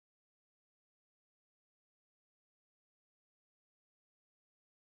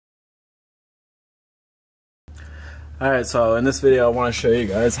Alright, so in this video I want to show you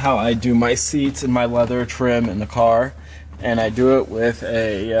guys how I do my seats and my leather trim in the car, and I do it with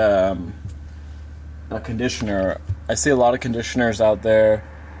a conditioner. I see a lot of conditioners out there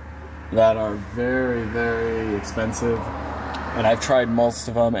that are very, very expensive, and I've tried most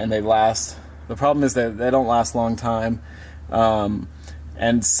of them and they last. The problem is that they don't last a long time,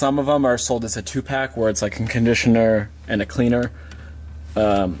 and some of them are sold as a 2-pack where it's like a conditioner and a cleaner.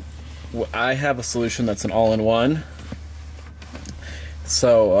 I have a solution that's an all-in-one.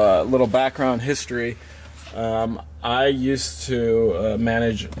 So, little background history. I used to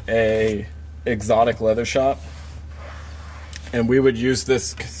manage a exotic leather shop, and we would use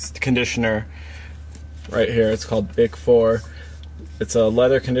this conditioner right here. It's called Big 4. It's a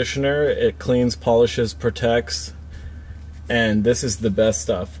leather conditioner. It cleans, polishes, protects, and this is the best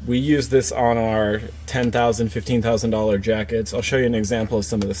stuff. We use this on our $10,000, $15,000 jackets. I'll show you an example of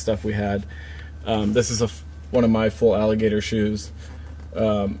some of the stuff we had. This is one of my full alligator shoes.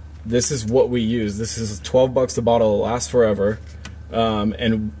 This is what we use. This is 12 bucks a bottle. It lasts forever.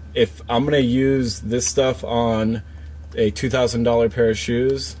 And if I'm gonna use this stuff on a $2,000 pair of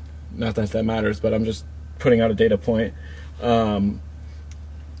shoes, not that that matters, but I'm just putting out a data point, then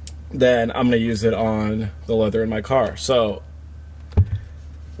I'm gonna use it on the leather in my car. So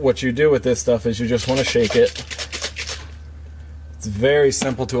what you do with this stuff is you just want to shake it. It's very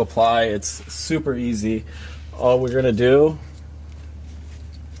simple to apply. It's super easy. All we're gonna do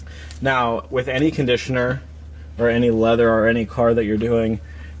now, with any conditioner or any leather or any car that you're doing,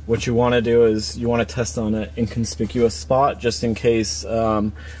 what you want to do is you want to test on an inconspicuous spot, just in case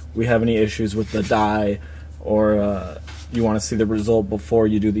we have any issues with the dye, or you want to see the result before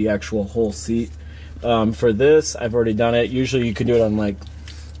you do the actual whole seat. For this, I've already done it. Usually you can do it on like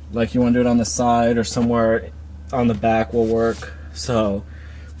you want to do it on the side or somewhere on the back will work. So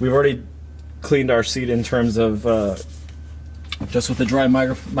we've already cleaned our seat in terms of just with the dry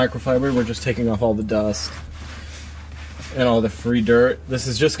microfiber. We're just taking off all the dust and all the free dirt. This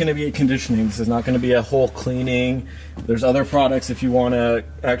is just going to be a conditioning. This is not going to be a whole cleaning. There's other products if you want to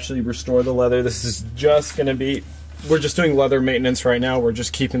actually restore the leather. This is just going to be, we're just doing leather maintenance right now. We're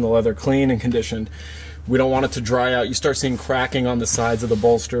just keeping the leather clean and conditioned. We don't want it to dry out. You start seeing cracking on the sides of the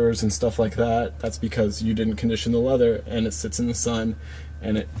bolsters and stuff like that. That's because you didn't condition the leather and it sits in the sun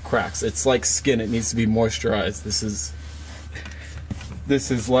and it cracks. It's like skin. It needs to be moisturized. This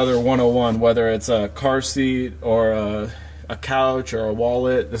is leather 101, whether it's a car seat or a couch or a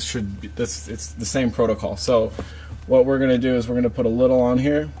wallet. It's the same protocol. So what we're gonna do is we're gonna put a little on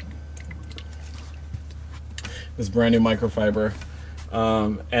here, this brand new microfiber,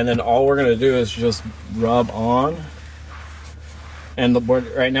 and then all we're gonna do is just rub on, and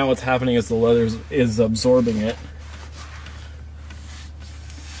right now what's happening is the leather is absorbing it.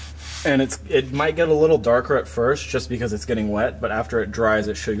 And it might get a little darker at first just because it's getting wet, but after it dries,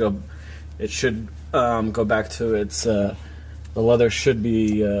 it should go back to its the leather should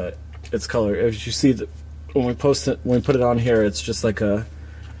be its color. If you see when we put it on here, it's just like a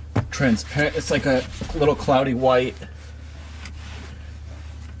transparent. It's like a little cloudy white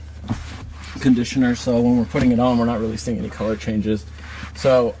conditioner. So when we're putting it on, we're not really seeing any color changes.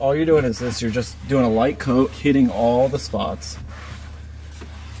 So all you're doing is this: you're just doing a light coat, hitting all the spots.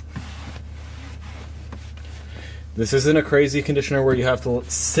 This isn't a crazy conditioner where you have to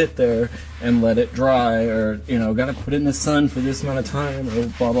sit there and let it dry, or gotta put it in the sun for this amount of time, or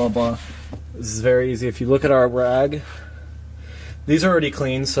blah blah blah. This is very easy. If you look at our rag, these are already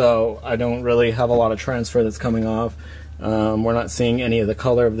clean, so I don't really have a lot of transfer that's coming off. We're not seeing any of the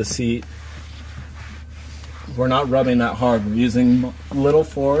color of the seat. We're not rubbing that hard. We're using little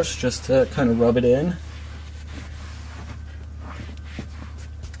force just to kind of rub it in.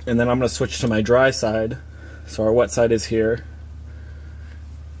 And then I'm going to switch to my dry side. So our wet side is here.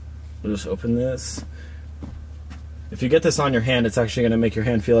 We'll just open this. If you get this on your hand, it's actually going to make your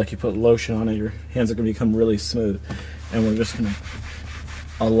hand feel like you put lotion on it. Your hands are going to become really smooth. And we're just going to,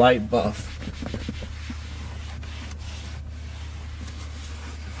 a light buff.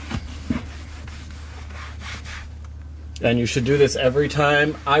 And you should do this every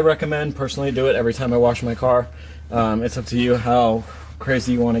time. I recommend personally do it every time I wash my car. It's up to you how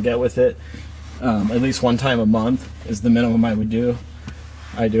crazy you want to get with it. At least one time a month is the minimum I would do.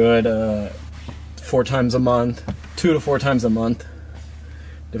 I do it 4 times a month, 2 to 4 times a month,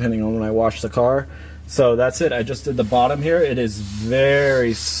 depending on when I wash the car. So that's it. I just did the bottom here. It is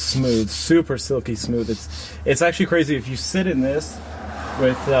very smooth, super silky smooth. It's actually crazy. If you sit in this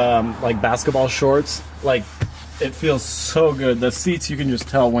with like basketball shorts, like, it feels so good. The seats, you can just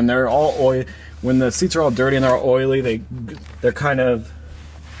tell when they're all oily, when the seats are all dirty and they're oily, they're kind of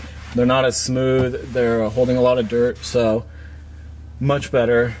They're not as smooth. They're holding a lot of dirt, so much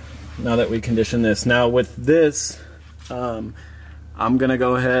better now that we condition this. Now with this, I'm gonna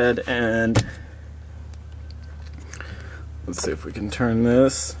go ahead and let's see if we can turn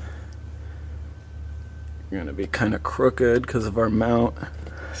this. You're gonna be kind of crooked because of our mount.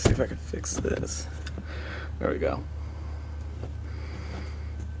 Let's see if I can fix this. There we go.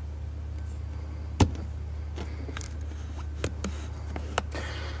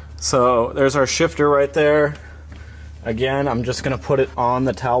 So there's our shifter right there. Again, I'm just gonna put it on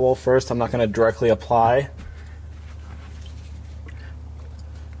the towel first. I'm not gonna directly apply.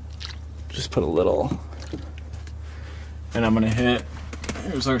 Just put a little. And I'm gonna hit,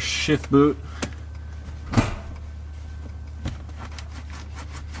 here's our shift boot.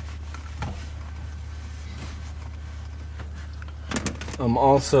 I'm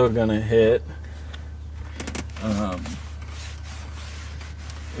also gonna hit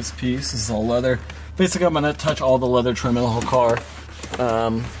this piece. This is all leather. Basically, I'm gonna touch all the leather trim in the whole car.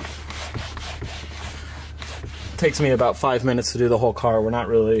 Takes me about 5 minutes to do the whole car. We're not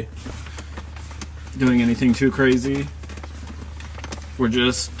really doing anything too crazy. We're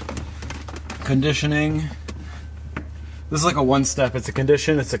just conditioning. This is like a one-step. It's a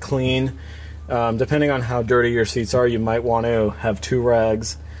condition, it's a clean. Depending on how dirty your seats are, you might want to have 2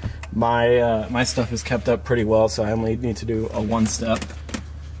 rags. My stuff is kept up pretty well, so I only need to do a one-step.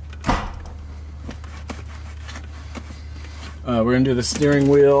 We're gonna do the steering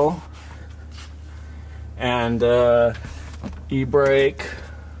wheel and e-brake.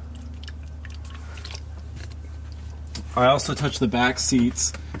 I also touch the back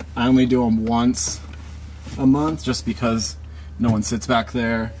seats. I only do them once a month just because no one sits back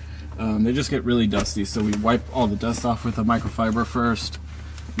there. They just get really dusty, so we wipe all the dust off with a microfiber first.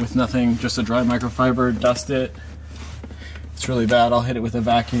 With nothing, just a dry microfiber, dust it. It's really bad. I'll hit it with a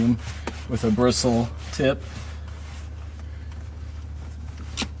vacuum with a bristle tip.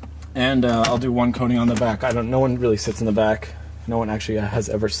 And I'll do one coating on the back. No one really sits in the back. No one actually has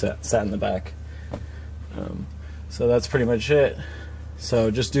ever sat in the back. So that's pretty much it.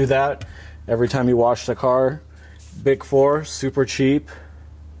 So just do that every time you wash the car. Big 4, super cheap.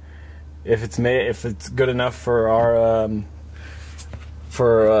 If it's good enough for our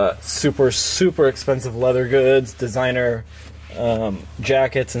super expensive leather goods, designer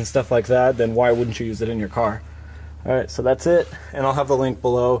jackets and stuff like that, then why wouldn't you use it in your car? Alright, so that's it, and I'll have the link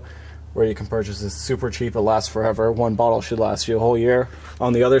below where you can purchase this. Super cheap, it lasts forever. One bottle should last you a whole year.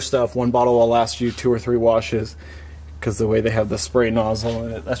 On the other stuff, one bottle will last you 2 or 3 washes because the way they have the spray nozzle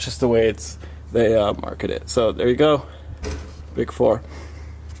in it. That's just the way they market it. So there you go, Big 4.